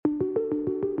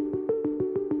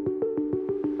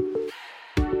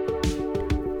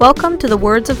Welcome to the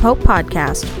Words of Hope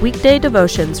podcast, weekday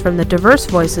devotions from the diverse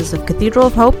voices of Cathedral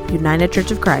of Hope, United Church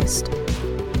of Christ.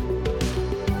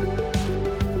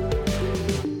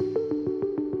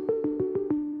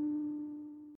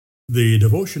 The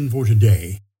devotion for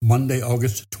today, Monday,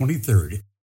 August 23rd,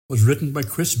 was written by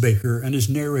Chris Baker and is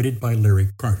narrated by Larry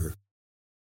Carter.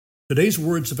 Today's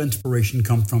words of inspiration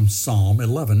come from Psalm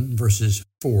 11, verses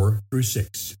 4 through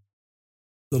 6.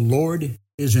 The Lord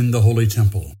is in the holy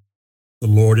temple. The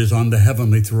Lord is on the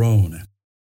heavenly throne.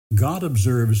 God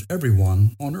observes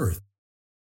everyone on earth.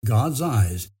 God's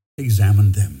eyes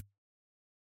examine them.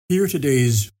 Hear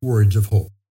today's words of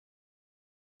hope.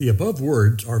 The above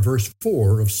words are verse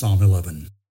 4 of Psalm 11.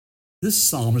 This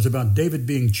psalm is about David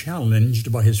being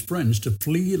challenged by his friends to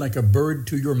flee like a bird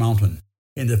to your mountain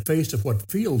in the face of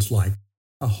what feels like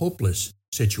a hopeless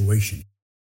situation.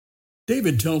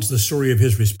 David tells the story of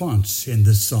his response in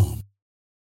this psalm.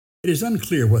 It is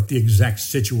unclear what the exact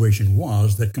situation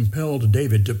was that compelled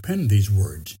David to pen these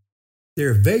words.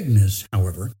 Their vagueness,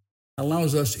 however,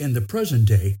 allows us in the present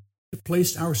day to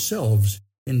place ourselves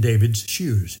in David's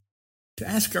shoes, to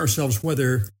ask ourselves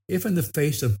whether, if in the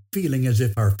face of feeling as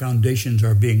if our foundations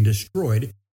are being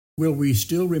destroyed, will we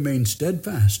still remain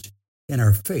steadfast in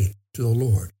our faith to the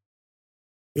Lord.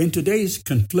 In today's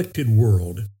conflicted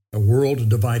world, a world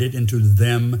divided into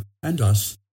them and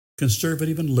us,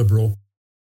 conservative and liberal,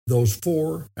 those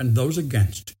for and those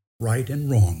against, right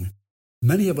and wrong,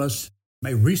 many of us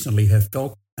may recently have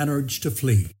felt an urge to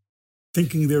flee,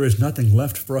 thinking there is nothing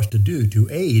left for us to do to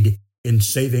aid in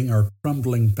saving our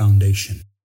crumbling foundation.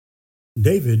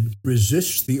 David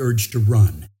resists the urge to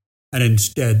run and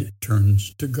instead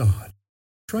turns to God,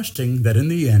 trusting that in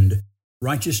the end,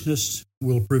 righteousness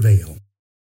will prevail.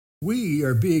 We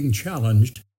are being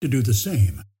challenged to do the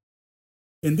same.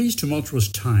 In these tumultuous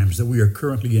times that we are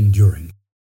currently enduring,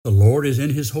 the Lord is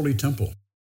in his holy temple.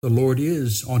 The Lord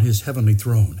is on his heavenly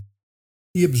throne.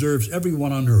 He observes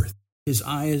everyone on earth. His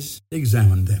eyes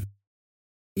examine them.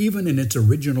 Even in its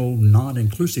original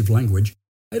non-inclusive language,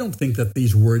 I don't think that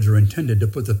these words are intended to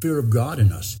put the fear of God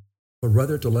in us, but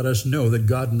rather to let us know that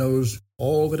God knows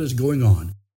all that is going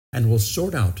on and will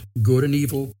sort out good and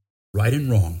evil, right and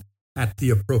wrong, at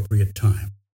the appropriate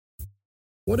time.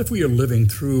 What if we are living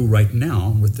through right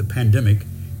now with the pandemic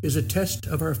is a test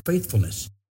of our faithfulness,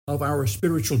 of our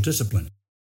spiritual discipline,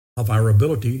 of our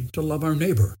ability to love our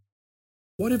neighbor?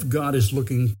 What if God is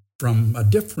looking from a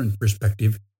different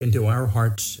perspective into our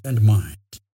hearts and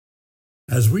minds?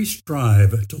 As we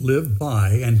strive to live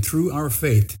by and through our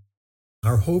faith,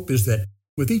 our hope is that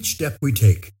with each step we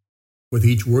take, with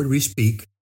each word we speak,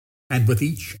 and with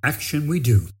each action we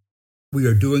do, we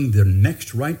are doing the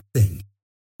next right thing,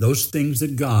 those things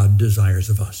that God desires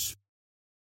of us.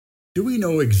 Do we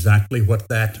know exactly what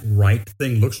that right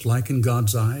thing looks like in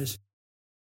God's eyes?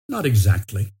 Not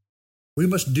exactly. We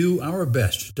must do our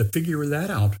best to figure that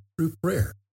out through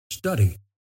prayer, study,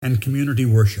 and community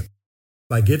worship,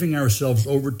 by giving ourselves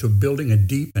over to building a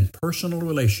deep and personal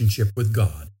relationship with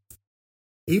God.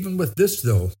 Even with this,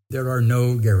 though, there are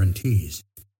no guarantees.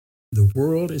 The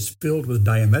world is filled with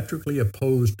diametrically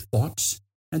opposed thoughts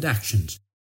and actions,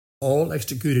 all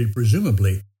executed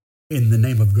presumably in the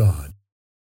name of God.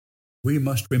 We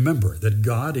must remember that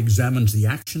God examines the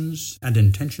actions and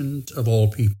intentions of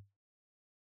all people.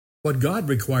 What God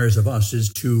requires of us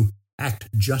is to act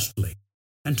justly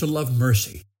and to love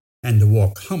mercy and to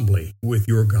walk humbly with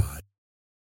your God.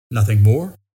 Nothing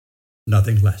more,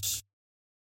 nothing less.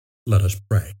 Let us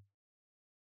pray.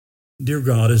 Dear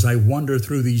God, as I wander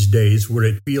through these days where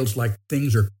it feels like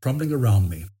things are crumbling around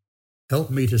me,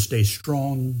 help me to stay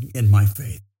strong in my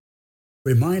faith.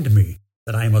 Remind me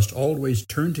that I must always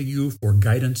turn to you for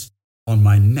guidance on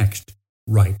my next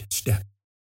right step.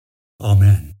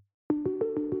 Amen.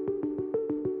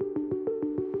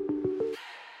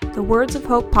 The Words of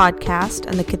Hope podcast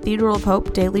and the Cathedral of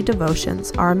Hope daily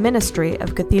devotions are a ministry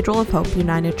of Cathedral of Hope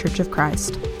United Church of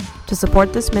Christ. To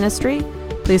support this ministry,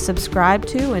 please subscribe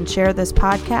to and share this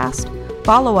podcast,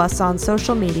 follow us on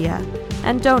social media,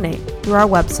 and donate through our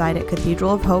website at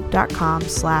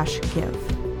cathedralofhope.com/give.